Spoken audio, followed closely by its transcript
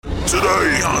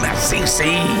Today on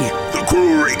FCC, the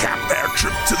crew recap their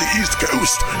trip to the East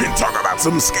Coast and talk about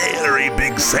some scary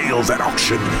big sales at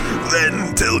auction.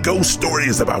 Then tell ghost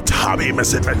stories about hobby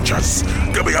misadventures.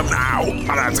 Coming up now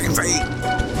on FCC.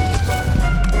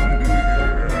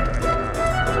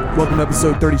 Welcome to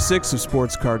episode 36 of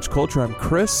Sports Cards Culture. I'm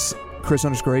Chris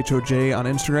 _HOJ on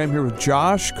Instagram, here with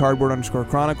Josh,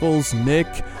 Cardboard_Chronicles, Nick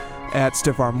at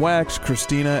Stiff Arm Wax,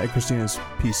 Christina at Christina's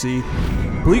PC.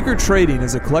 Bleecker Trading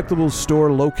is a collectibles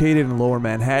store located in Lower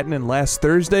Manhattan, and last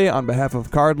Thursday, on behalf of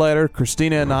Card Ladder,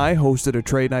 Christina and I hosted a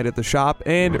trade night at the shop,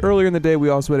 and earlier in the day we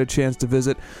also had a chance to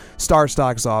visit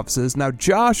StarStock's offices. Now,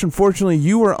 Josh, unfortunately,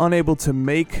 you were unable to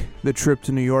make the trip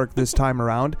to New York this time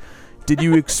around. Did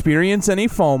you experience any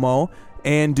FOMO,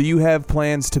 and do you have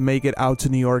plans to make it out to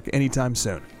New York anytime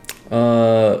soon?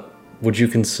 Would you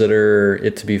consider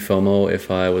it to be FOMO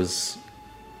if I was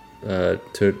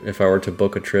if I were to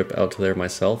book a trip out to there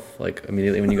myself, like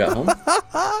immediately when you got home?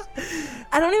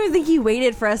 I don't even think he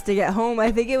waited for us to get home.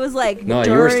 I think it was like No,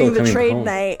 you were still during the coming trade home.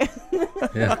 night.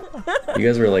 Yeah, you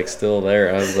guys were like still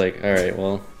there. I was like, all right,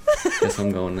 well, guess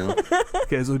I'm going now.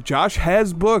 Okay, so Josh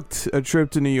has booked a trip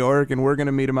to New York, and we're going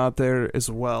to meet him out there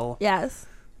as well. Yes,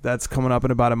 That's coming up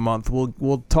in about a month.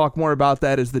 We'll talk more about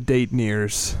that as the date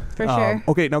nears. for sure.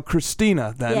 Okay, now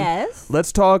Christina, then. Yes.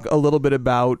 Let's talk a little bit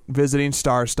about visiting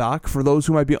StarStock. For those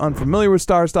who might be unfamiliar with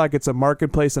StarStock, it's a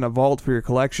marketplace and a vault for your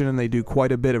collection, and they do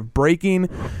quite a bit of breaking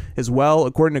as well.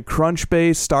 According to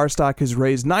Crunchbase, StarStock has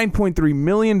raised $9.3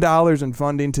 million in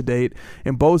funding to date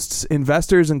and boasts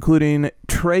investors including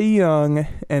Trae Young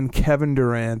and Kevin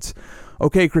Durant.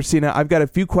 Okay, Christina, I've got a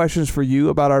few questions for you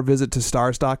about our visit to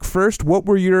StarStock. First, what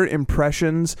were your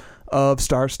impressions of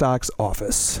StarStock's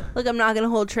office? Look, I'm not going to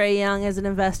hold Trae Young as an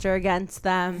investor against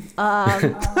them.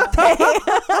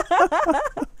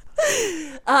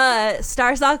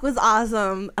 StarStock was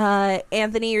awesome.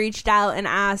 Anthony reached out and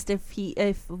asked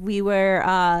if we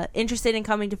were interested in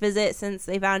coming to visit, since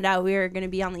they found out we were going to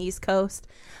be on the East Coast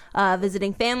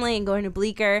visiting family and going to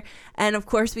Bleecker. And of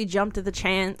course we jumped at the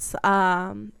chance,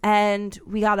 and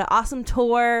we got an awesome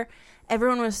tour.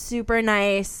 Everyone was super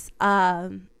nice.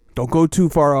 Don't go too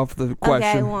far off the question.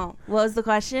 Okay, I won't. What was the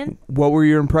question? What were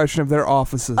your impression of their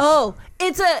offices? Oh,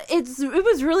 it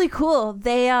was really cool.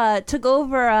 They took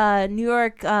over a New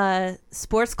York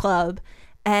sports club,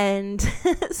 and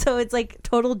so it's like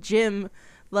total gym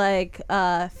like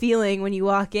feeling when you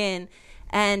walk in,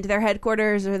 and their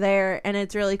headquarters are there, and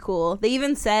it's really cool. They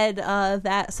even said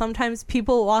that sometimes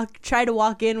people try to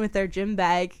walk in with their gym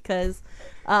bag because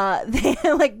they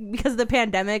because of the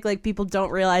pandemic, like people don't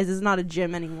realize it's not a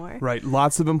gym anymore. Right,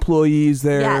 lots of employees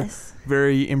there. Yes.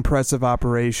 Very impressive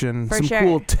operation. For Some sure.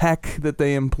 cool tech that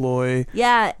they employ.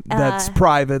 Yeah. That's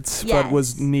private, but yes.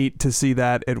 was neat to see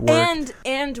that at work.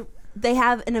 And they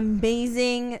have an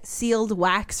amazing sealed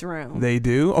wax room. They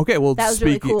do? Okay, well, That was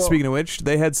really cool. Speaking of which,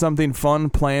 they had something fun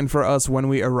planned for us when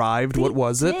we arrived. What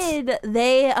was it?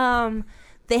 They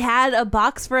had a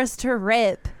box for us to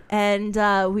rip, and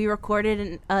we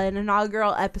recorded an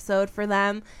inaugural episode for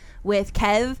them with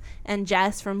Kev and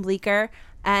Jess from Bleecker.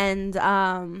 And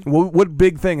What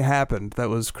big thing happened that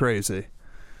was crazy?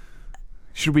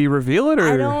 Should we reveal it, or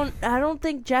I don't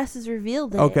think Jess has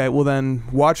revealed it. Okay, well then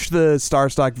watch the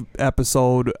StarStock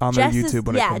episode on their YouTube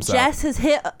when it comes out. Jess has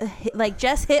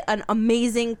Jess hit an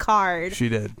amazing card. She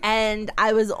did. And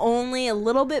I was only a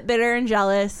little bit bitter and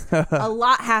jealous, a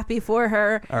lot happy for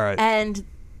her. All right. And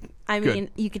I mean,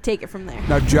 Good. you could take it from there.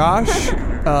 Now,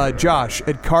 Josh,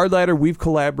 at Card Ladder, we've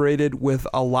collaborated with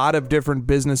a lot of different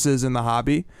businesses in the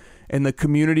hobby, and the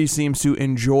community seems to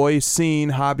enjoy seeing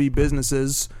hobby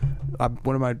businesses.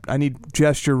 I need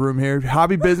gesture room here.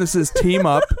 Hobby businesses team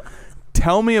up.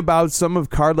 Tell me about some of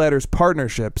Card Ladder's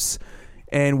partnerships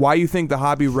and why you think the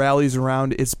hobby rallies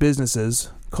around its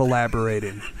businesses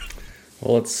collaborating.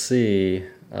 Well, let's see.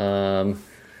 We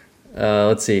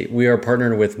are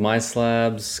partnered with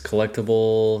MySlabs,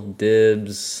 Collectible,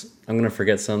 Dibs. I'm going to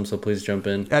forget some, so please jump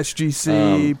in.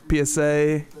 SGC,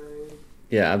 PSA.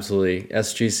 Yeah, absolutely.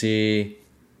 SGC.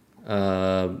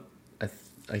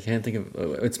 I can't think of.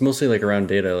 It's mostly like around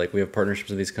data. Like we have partnerships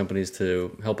with these companies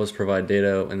to help us provide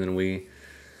data, and then we,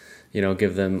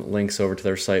 give them links over to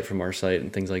their site from our site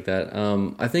and things like that.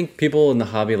 I think people in the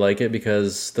hobby like it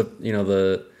because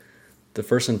the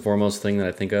first and foremost thing that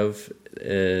I think of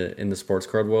in the sports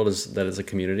card world is that it's a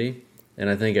community, and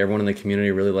I think everyone in the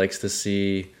community really likes to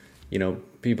see,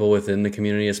 people within the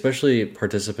community, especially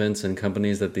participants and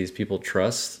companies that these people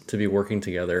trust, to be working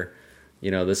together.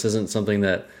 This isn't something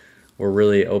that we're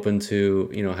really open to,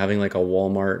 having like a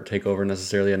Walmart takeover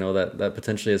necessarily. I know that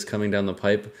potentially is coming down the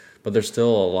pipe, but there's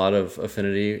still a lot of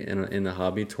affinity in the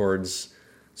hobby towards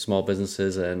small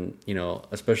businesses and, you know,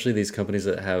 especially these companies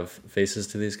that have faces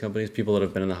to these companies, people that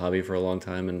have been in the hobby for a long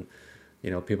time and,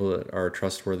 you know, people that are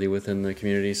trustworthy within the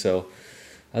community. So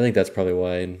I think that's probably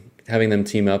why. And having them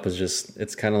team up is just,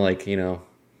 it's kind of like, you know,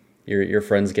 your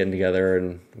friends getting together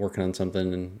and working on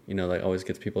something, and, you know, that always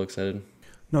gets people excited.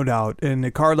 No doubt. And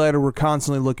at Card Ladder, we're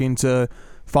constantly looking to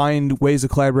find ways to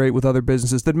collaborate with other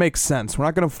businesses that make sense. We're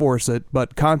not going to force it,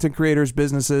 but content creators,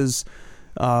 businesses,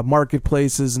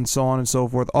 marketplaces, and so on and so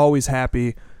forth, always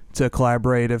happy to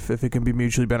collaborate if it can be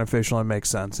mutually beneficial and make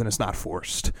sense and it's not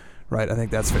forced. Right? I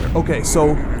think that's fair. Okay,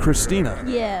 so Christina.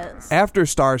 Yes. After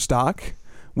StarStock,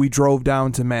 we drove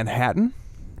down to Manhattan,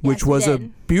 which Yes, we was a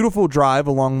did. beautiful drive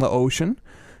along the ocean,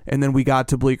 and then we got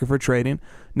to Bleecker for trading.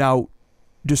 Now,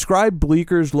 describe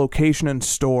Bleecker's location and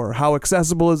store. How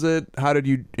accessible is it? How did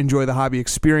you enjoy the hobby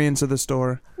experience of the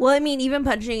store? Well, I mean, even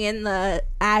punching in the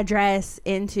address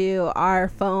into our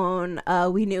phone,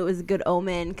 we knew it was a good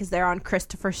omen because they're on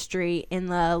Christopher Street in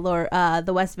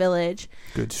the West Village.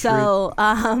 Good street. So,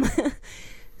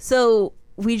 so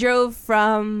we drove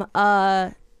from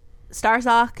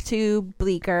StarStock to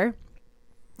Bleecker,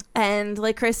 and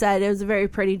like Chris said, it was a very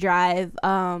pretty drive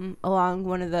along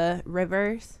one of the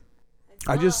rivers.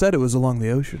 I just said it was along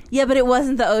the ocean. Yeah, but it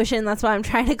wasn't the ocean. That's why I'm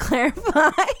trying to clarify.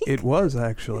 It was,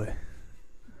 actually.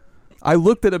 I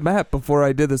looked at a map before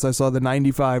I did this. I saw the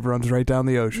 95 runs right down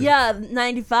the ocean. Yeah,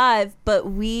 95, but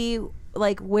we,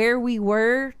 like, where we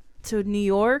were to New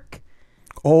York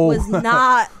was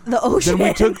not the ocean.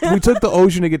 Then we took the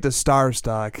ocean to get to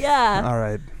StarStock. Yeah. All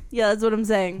right. Yeah, that's what I'm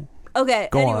saying. Okay,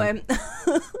 Go anyway.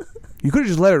 You could have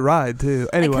just let it ride, too.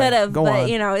 Anyway, I could have, go but, on.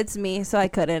 you know, it's me, so I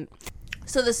couldn't.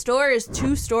 So the store is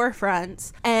 2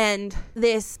 storefronts and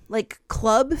this, like,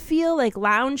 club feel, like,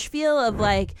 lounge feel of,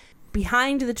 like,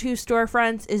 behind the 2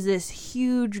 storefronts is this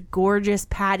huge, gorgeous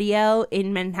patio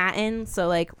in Manhattan. So,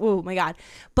 like, oh, my God.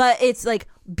 But it's, like,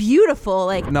 beautiful.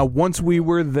 Like, Now, once we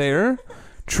were there,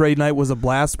 trade night was a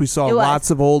blast. We saw It was.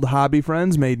 lots of old hobby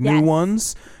friends, made new Yes.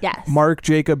 ones. yes. Mark,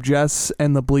 Jacob, Jess,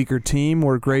 and the Bleecker team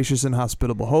were gracious and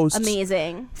hospitable hosts.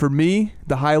 Amazing. For me,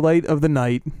 the highlight of the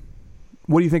night,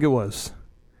 what do you think it was?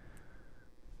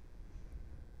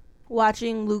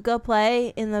 Watching Luca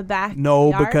play in the back. No,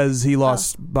 yard. because he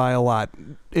lost by a lot.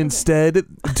 Instead,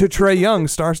 to Trey Young,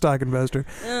 StarStock investor,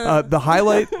 the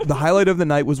highlight of the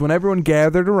night was when everyone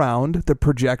gathered around the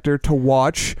projector to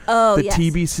watch the yes.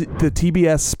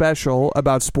 TBS special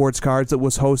about sports cards that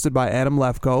was hosted by Adam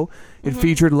Lefkoe. It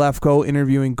featured Lefkoe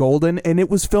interviewing Golden, and it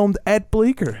was filmed at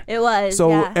Bleecker. It was. So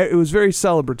yeah. it was very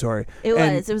celebratory. It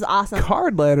And was. It was awesome.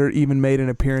 Card Ladder even made an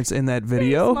appearance in that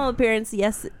video, Small appearance.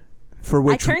 Yes. for I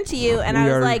which turned to you and we I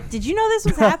was are- like, "Did you know this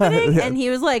was happening?" Yeah. And he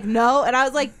was like, "No." And I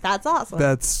was like, "That's awesome."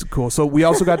 That's cool. So we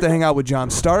also got to hang out with John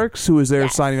Starks, who was there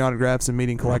Yes. signing autographs and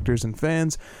meeting collectors and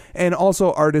fans. And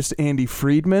also artist Andy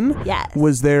Friedman Yes.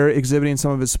 was there exhibiting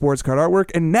some of his sports card artwork.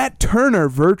 And Nat Turner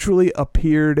virtually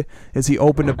appeared as he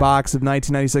opened a box of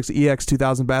 1996 EX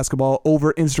 2000 basketball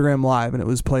over Instagram Live, and it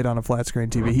was played on a flat screen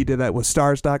TV. He did that with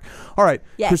StarStock. All right,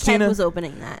 Yeah, Christina, Kev was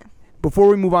opening that. before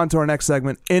we move on to our next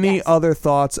segment, any Yes. other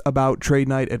thoughts about trade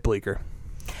night at Bleecker?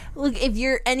 Look, if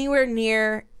you're anywhere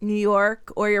near New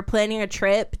York or you're planning a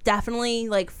trip, definitely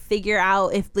like figure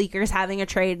out if Bleecker's having a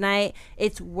trade night.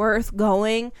 It's worth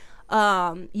going.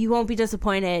 You won't be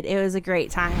disappointed. It was a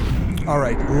great time. All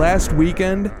right, last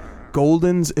weekend,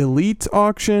 Golden's Elite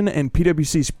auction and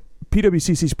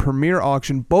PWCC's Premier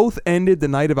auction both ended the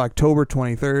night of October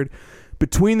 23rd.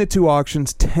 Between the two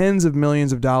auctions, tens of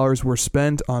millions of dollars were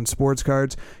spent on sports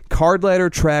cards. Card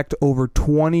Ladder tracked over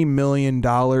 $20 million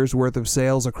worth of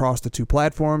sales across the two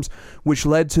platforms, which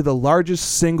led to the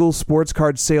largest single sports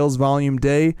card sales volume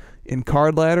day in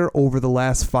Card Ladder over the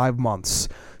last 5 months.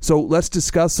 So let's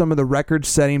discuss some of the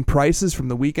record-setting prices from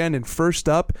the weekend. And first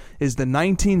up is the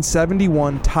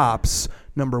 1971 Topps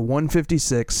number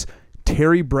 156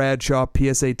 Terry Bradshaw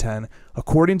PSA 10.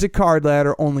 According to Card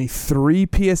Ladder, only 3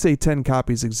 PSA 10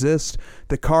 copies exist.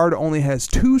 The card only has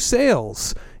 2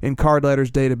 sales in Card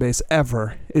Ladder's database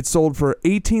ever. It sold for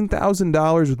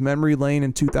 $18,000 with Memory Lane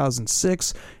in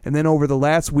 2006, and then over the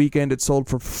last weekend it sold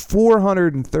for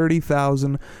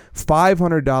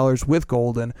 $430,500 with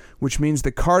Golden, which means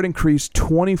the card increased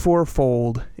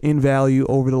 24-fold in value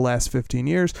over the last 15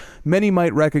 years. Many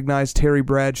might recognize Terry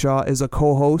Bradshaw as a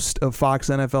co-host of Fox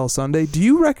NFL Sunday. Do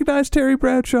you recognize Terry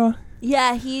Bradshaw?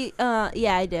 Yeah,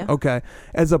 yeah, I do. Okay.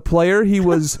 As a player, he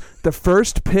was the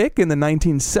first pick in the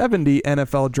 1970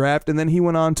 NFL draft, and then he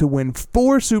went on to win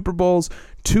 4 Super Bowls,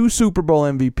 2 Super Bowl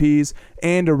MVPs,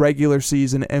 and a regular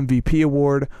season MVP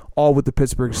award, all with the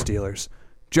Pittsburgh Steelers.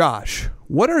 Josh,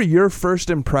 what are your first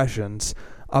impressions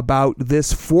about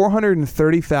this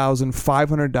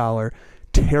 $430,500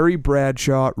 Terry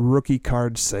Bradshaw rookie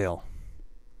card sale?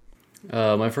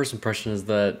 My first impression is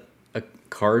that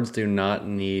cards do not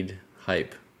need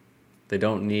hype. They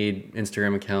don't need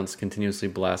Instagram accounts continuously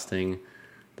blasting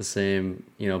the same,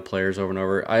 players over and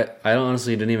over. I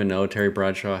honestly didn't even know Terry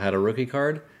Bradshaw had a rookie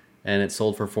card, and it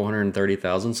sold for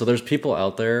 $430,000. So there's people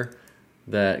out there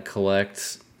that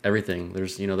collect everything.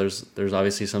 There's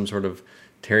obviously some sort of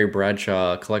Terry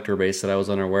Bradshaw collector base that I was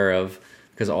unaware of,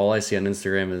 because all I see on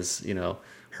Instagram is,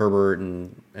 Herbert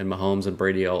and Mahomes and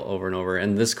Brady all over and over.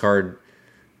 And this card,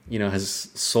 has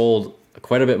sold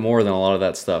quite a bit more than a lot of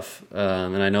that stuff.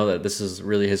 And I know that this is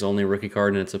really his only rookie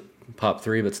card, and it's a pop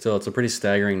 3, but still, it's a pretty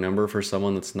staggering number for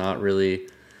someone that's not really,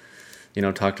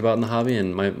 talked about in the hobby.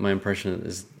 And my impression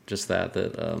is just that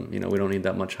we don't need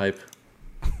that much hype.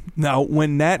 Now,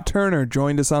 when Nat Turner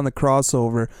joined us on the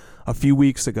crossover a few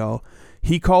weeks ago,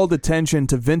 he called attention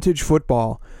to vintage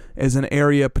football as an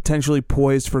area potentially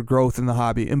poised for growth in the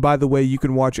hobby. And by the way, you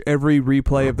can watch every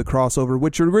replay of the crossover,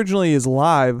 which originally is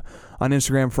live on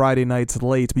Instagram Friday nights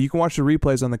late, but you can watch the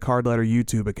replays on the Card Ladder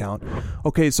YouTube account.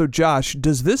 Okay, so Josh,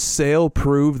 does this sale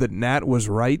prove that Nat was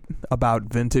right about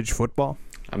vintage football?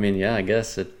 I mean, yeah, I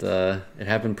guess it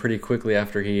happened pretty quickly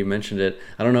after he mentioned it.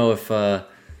 I don't know if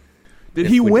did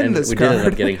he win this we card? We did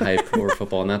end up getting hype over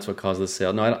football, and that's what caused the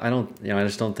sale. No, I don't. I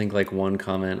just don't think like one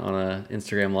comment on a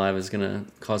Instagram Live is gonna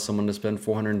cause someone to spend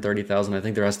 $430,000. I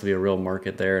think there has to be a real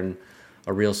market there and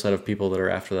a real set of people that are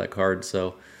after that card.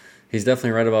 So he's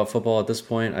definitely right about football at this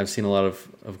point. I've seen a lot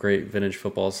of great vintage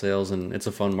football sales, and it's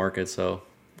a fun market. So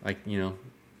the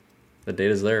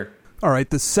data's there. All right,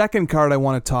 the second card I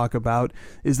want to talk about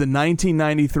is the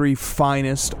 1993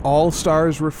 Finest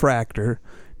All-Stars Refractor,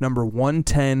 number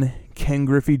 110, Ken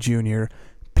Griffey Jr.,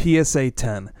 PSA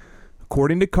 10.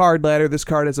 According to Card Ladder, this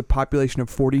card has a population of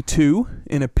 42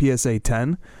 in a PSA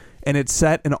 10, and it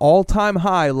set an all-time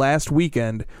high last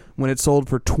weekend when it sold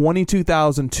for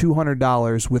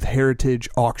 $22,200 with Heritage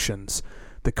Auctions.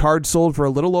 The card sold for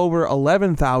a little over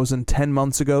 $11,000 10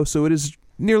 months ago, so it has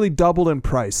nearly doubled in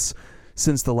price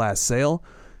since the last sale.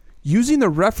 Using the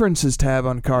References tab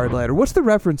on Card Ladder, what's the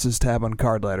References tab on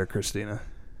Card Ladder, Christina?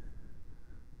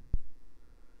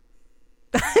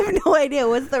 I have no idea.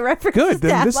 What's the References Good.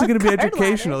 Then tab this is on going to be Card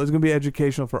educational. Ladder? This is going to be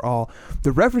educational for all.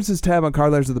 The References tab on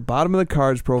Card Ladder is at the bottom of the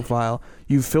cards profile.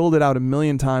 You've filled it out a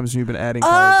million times and you've been adding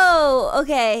cards. Oh,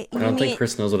 okay. I don't think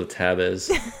Chris knows what a tab is.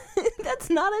 That's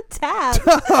not a tab.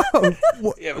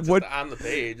 Yeah, but it's on the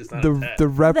page. It's not a tab. The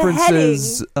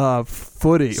References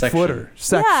footer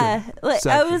section. Yeah, like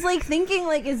I was like thinking,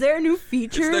 like, is there a new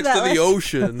feature It's next that to the like,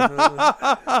 ocean.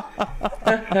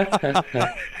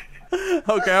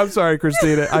 Okay, I'm sorry,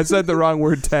 Christina. I said the wrong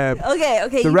word tab. Okay,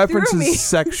 The you threw me. References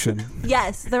section.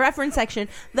 Yes, the reference section.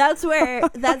 That's where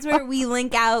we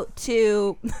link out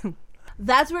to.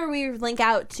 That's where we link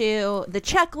out to the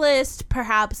checklist,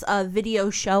 perhaps a video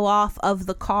show off of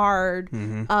the card,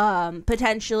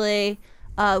 potentially.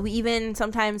 We even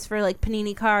sometimes for like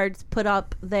Panini cards put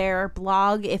up their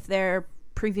blog if they're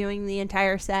previewing the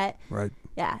entire set. Right.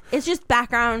 Yeah, it's just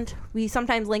background. We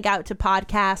sometimes link out to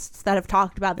podcasts that have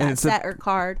talked about that set or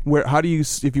card. How do you,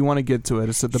 if you want to get to it,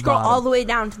 it's at the Scroll bottom. all the way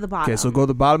down to the bottom. Okay, so go to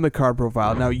the bottom of the card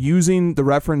profile. Now, using the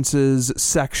References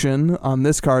section on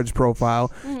this card's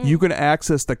profile, you can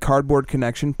access the Cardboard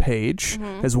Connection page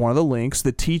as one of the links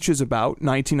that teaches about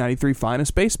 1993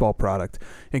 Finest Baseball product.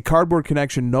 And Cardboard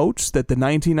Connection notes that the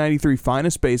 1993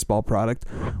 Finest Baseball product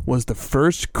was the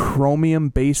first chromium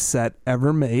base set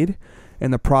ever made,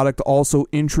 and the product also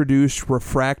introduced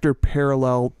refractor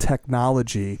parallel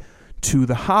technology to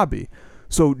the hobby.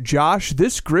 So, Josh,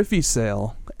 this Griffey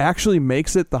sale actually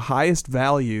makes it the highest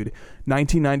valued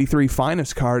 1993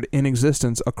 Finest card in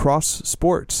existence across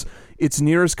sports. Its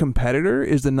nearest competitor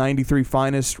is the 93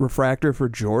 Finest refractor for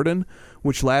Jordan,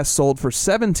 which last sold for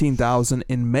 $17,000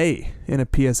 in May in a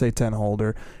PSA 10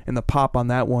 holder, and the pop on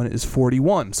that one is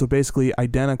 41, so basically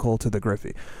identical to the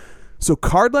Griffey. So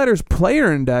Card Ladder's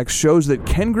player index shows that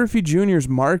Ken Griffey Jr.'s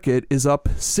market is up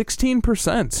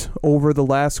 16% over the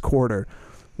last quarter.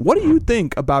 What do you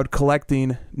think about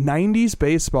collecting 90s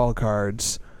baseball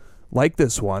cards like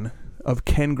this one of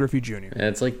Ken Griffey Jr.? Yeah,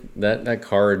 it's like that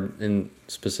card in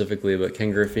specifically, but Ken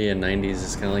Griffey and 90s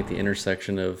is kind of like the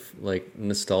intersection of like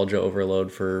nostalgia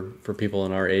overload for people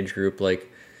in our age group.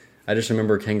 Like, I just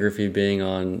remember Ken Griffey being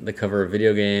on the cover of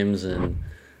video games and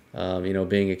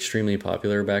being extremely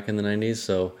popular back in the 90s.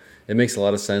 So it makes a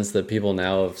lot of sense that people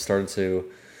now have started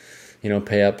to,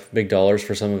 pay up big dollars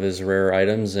for some of his rare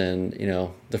items, and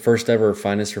the first ever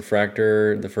finest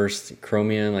refractor, the first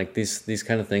chromium, like these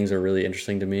kind of things are really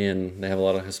interesting to me, and they have a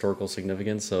lot of historical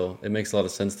significance. So it makes a lot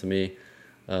of sense to me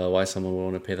why someone would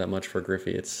want to pay that much for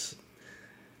Griffey.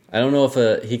 I don't know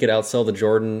if he could outsell the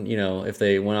Jordan, if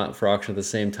they went out for auction at the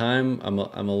same time. I'm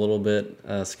a little bit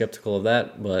skeptical of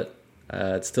that, but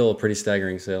it's still a pretty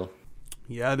staggering sale.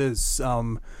 Yeah, it is.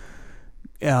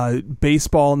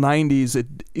 Baseball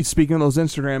 90s, speaking of those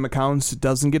Instagram accounts, it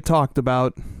doesn't get talked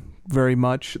about very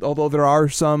much, although there are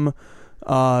some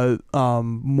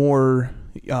more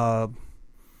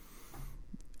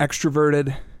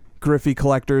extroverted Griffey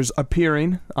collectors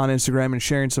appearing on Instagram and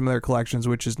sharing some of their collections,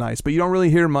 which is nice. But you don't really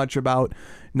hear much about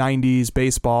 90s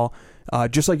baseball,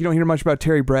 just like you don't hear much about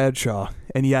Terry Bradshaw.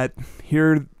 And yet,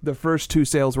 here the first two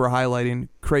sales we're highlighting,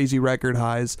 crazy record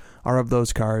highs, are of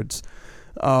those cards.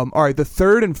 All right, the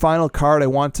third and final card I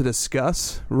want to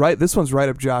discuss, this one's right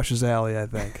up Josh's alley, I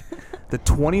think. The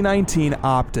 2019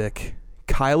 Optic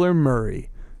Kyler Murray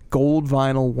Gold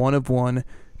Vinyl 1/1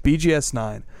 BGS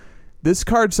 9. This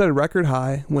card set a record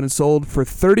high when it sold for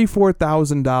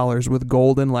 $34,000 with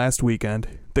gold in last weekend.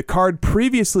 The card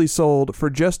previously sold for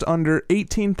just under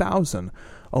 $18,000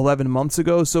 11 months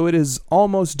ago, so it has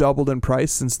almost doubled in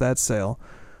price since that sale.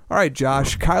 All right,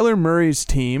 Josh, Kyler Murray's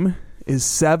team is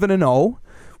 7-0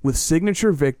 with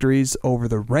signature victories over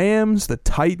the Rams, the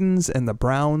Titans, and the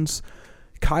Browns.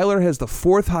 Kyler has the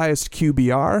fourth highest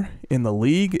QBR in the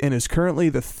league and is currently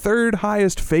the third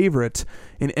highest favorite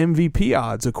in MVP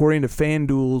odds, according to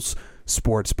FanDuel's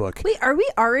sportsbook. Wait, are we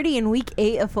already in week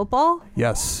 8 of football?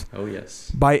 Yes. Oh,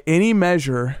 yes. By any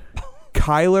measure,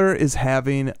 Kyler is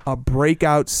having a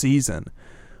breakout season.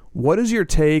 What is your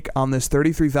take on this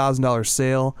 $33,000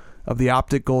 sale of the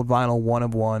Optic Gold Vinyl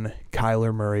 1/1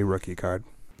 Kyler Murray rookie card?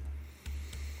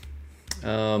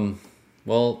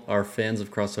 Well, our fans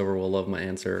of Crossover will love my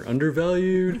answer.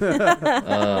 Undervalued.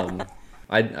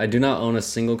 I do not own a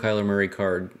single Kyler Murray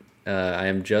card. I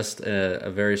am just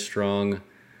a very strong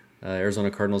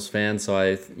Arizona Cardinals fan,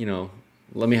 so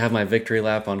let me have my victory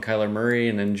lap on Kyler Murray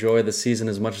and enjoy the season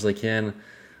as much as I can.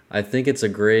 I think it's a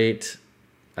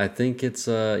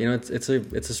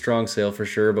strong sale for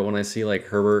sure, but when I see like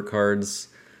Herbert cards,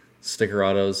 sticker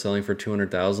autos selling for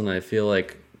 $200,000, I feel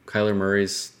like Kyler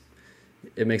Murray's,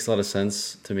 it makes a lot of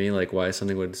sense to me, like why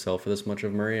something would sell for this much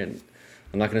of Murray. And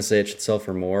I'm not going to say it should sell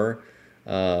for more,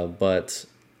 but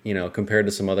compared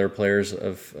to some other players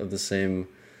of his same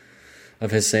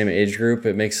age group,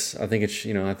 I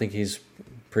think he's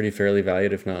pretty fairly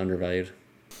valued, if not undervalued.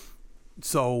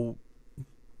 So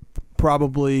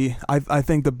probably, I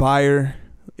think the buyer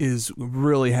is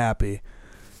really happy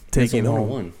taking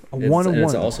home a 1/1.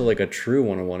 It's also like a true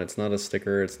 1/1. It's not a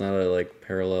sticker. It's not a like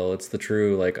parallel. It's the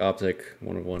true like Optic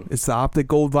 1/1. It's the Optic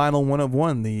Gold Vinyl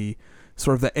 1/1, the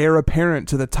sort of the heir apparent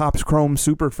to the Topps Chrome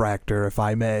Superfractor, if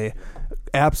I may.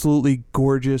 Absolutely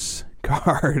gorgeous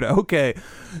card. Okay,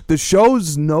 the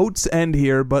show's notes end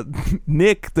here, but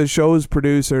Nick, the show's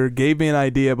producer, gave me an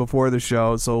idea before the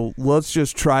show, so let's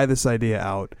just try this idea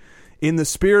out. In the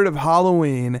spirit of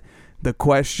Halloween, the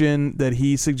question that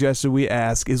he suggested we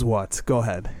ask is what? Go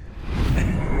ahead.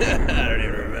 I don't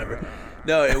even remember.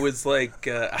 No, it was like,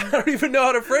 I don't even know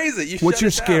how to phrase it. What's your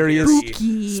scariest?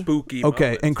 Spooky Okay,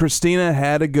 moments. and Christina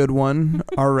had a good one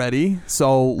already,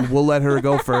 so we'll let her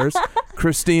go first.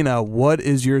 Christina, what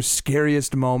is your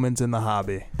scariest moment in the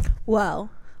hobby?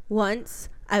 Well, once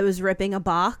I was ripping a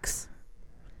box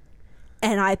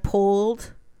and I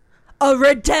pulled a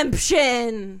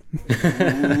redemption.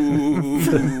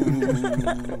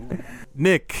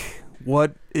 Nick,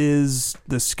 what is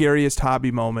the scariest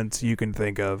hobby moment you can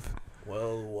think of?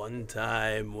 Well, one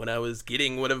time when I was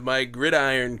getting one of my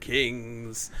Gridiron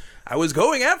Kings, I was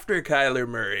going after Kyler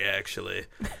Murray, actually.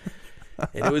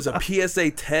 And it was a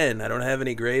PSA 10. I don't have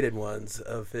any graded ones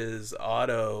of his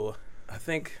auto. I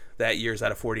think that year's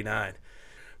out of 49.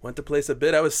 Went to place a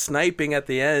bid. I was sniping at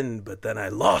the end, but then I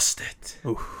lost it.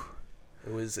 Oof.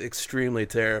 It was extremely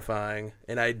terrifying.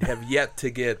 And I have yet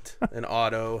to get an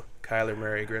auto Kyler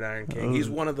Murray Gridiron King.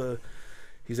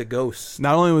 He's a ghost.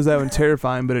 Not only was that one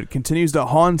terrifying, but it continues to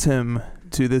haunt him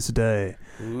to this day.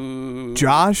 Ooh.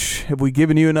 Josh, have we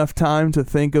given you enough time to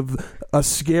think of a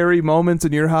scary moment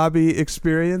in your hobby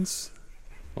experience?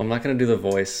 Well, I'm not going to do the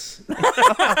voice.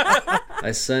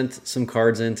 I sent some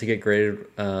cards in to get graded.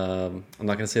 I'm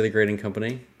not going to say the grading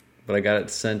company, but I got it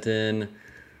sent in.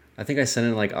 I think I sent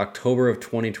it in like October of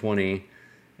 2020,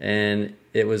 and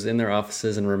it was in their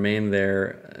offices and remained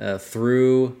there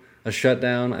through a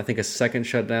shutdown, I think a second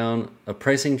shutdown, a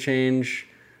pricing change.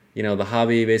 The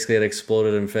hobby basically had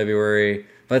exploded in February.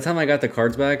 By the time I got the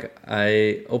cards back,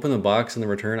 I opened the box and the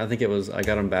return. I think I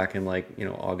got them back in like,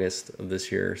 August of this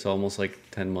year. So almost like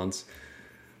 10 months.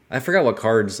 I forgot what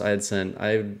cards I had sent.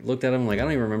 I looked at them like, I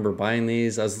don't even remember buying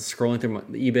these. I was scrolling through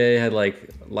eBay, had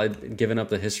like given up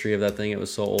the history of that thing. It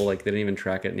was so old, like they didn't even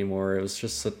track it anymore. It was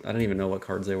just, I didn't even know what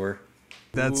cards they were.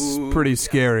 That's pretty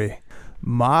scary.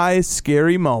 My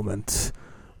scary moment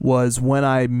was when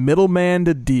I middlemanned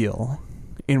a deal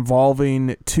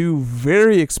involving 2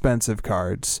 very expensive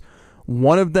cards.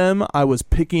 One of them I was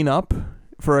picking up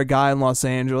for a guy in Los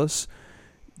Angeles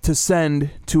to send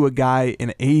to a guy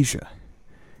in Asia.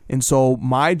 And so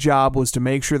my job was to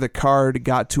make sure the card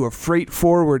got to a freight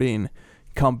forwarding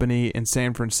company in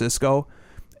San Francisco.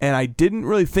 And I didn't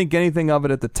really think anything of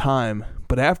it at the time.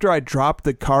 But after I dropped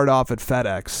the card off at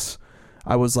FedEx,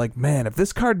 I was like, man, if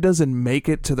this card doesn't make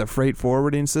it to the freight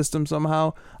forwarding system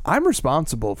somehow, I'm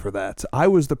responsible for that. I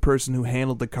was the person who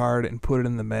handled the card and put it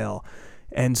in the mail.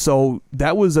 And so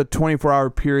that was a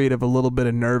 24-hour period of a little bit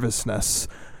of nervousness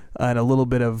and a little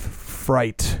bit of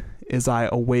fright as I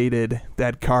awaited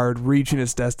that card reaching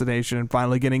its destination and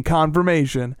finally getting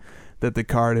confirmation that the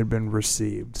card had been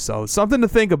received. So something to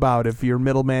think about if you're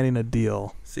middlemaning a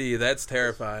deal. See, that's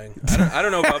terrifying. I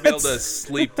don't know if I'll be able to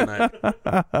sleep tonight.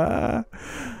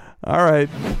 All right,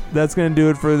 that's going to do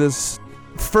it for this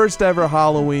first ever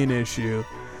Halloween issue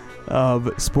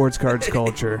of Sports Cards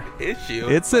Culture. Issue?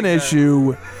 It's an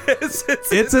issue.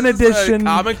 It's an edition. A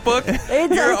comic book? It's a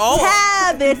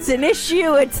tab. It's an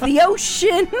issue. It's the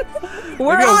ocean.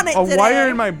 We're on it today. A wire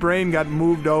in my brain got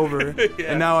moved over,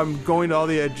 and now I'm going to all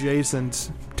the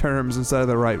adjacent terms instead of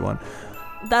the right one.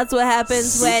 That's what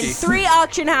happens when 3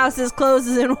 auction houses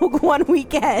closes in one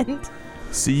weekend.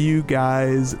 See you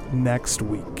guys next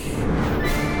week.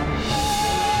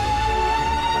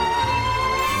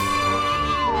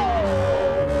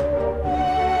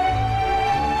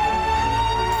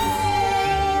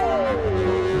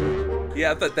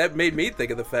 Yeah, I thought that made me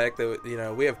think of the fact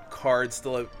that, we have cards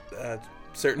still at a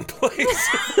certain place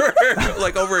for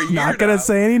like over a year Not going to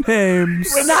say any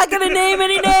names. We're not going to name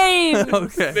any names.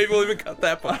 Okay. Maybe we'll even cut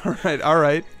that part. All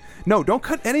right. No, don't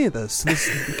cut any of this.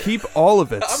 Keep all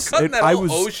of it. I'm cutting that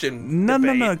whole ocean No.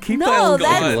 debate. Keep No,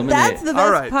 that. that's the best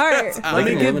All right. part. I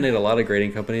can eliminate a lot of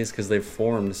grading companies because they've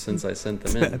formed since I sent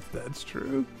them in. That's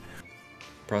true.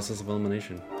 Process of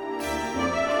elimination.